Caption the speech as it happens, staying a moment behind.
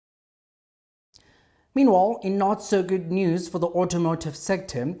Meanwhile, in not so good news for the automotive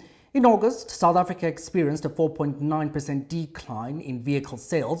sector, in August, South Africa experienced a 4.9% decline in vehicle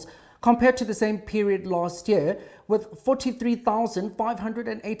sales compared to the same period last year, with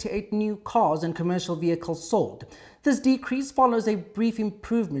 43,588 new cars and commercial vehicles sold. This decrease follows a brief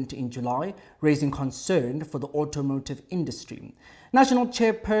improvement in July, raising concern for the automotive industry. National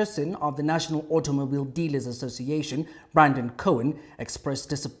chairperson of the National Automobile Dealers Association, Brandon Cohen, expressed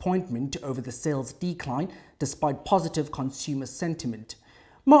disappointment over the sales decline despite positive consumer sentiment.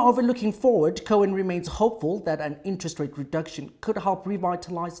 Moreover, looking forward, Cohen remains hopeful that an interest rate reduction could help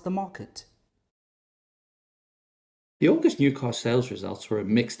revitalize the market. The August new car sales results were a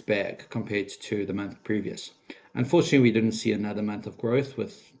mixed bag compared to the month previous. Unfortunately, we didn't see another month of growth,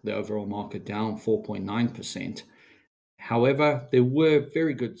 with the overall market down 4.9%. However, there were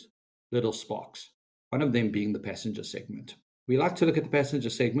very good little sparks, one of them being the passenger segment. We like to look at the passenger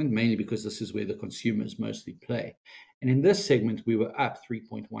segment mainly because this is where the consumers mostly play. And in this segment, we were up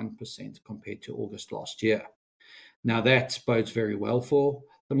 3.1% compared to August last year. Now, that bodes very well for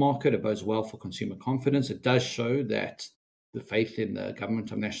the market. It bodes well for consumer confidence. It does show that the faith in the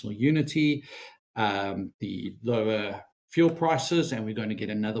government of national unity, the lower fuel prices, and we're going to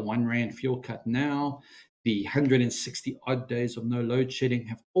get another R1 fuel cut now. The 160 odd days of no load shedding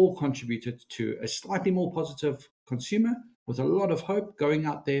have all contributed to a slightly more positive consumer with a lot of hope going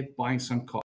out there buying some cars.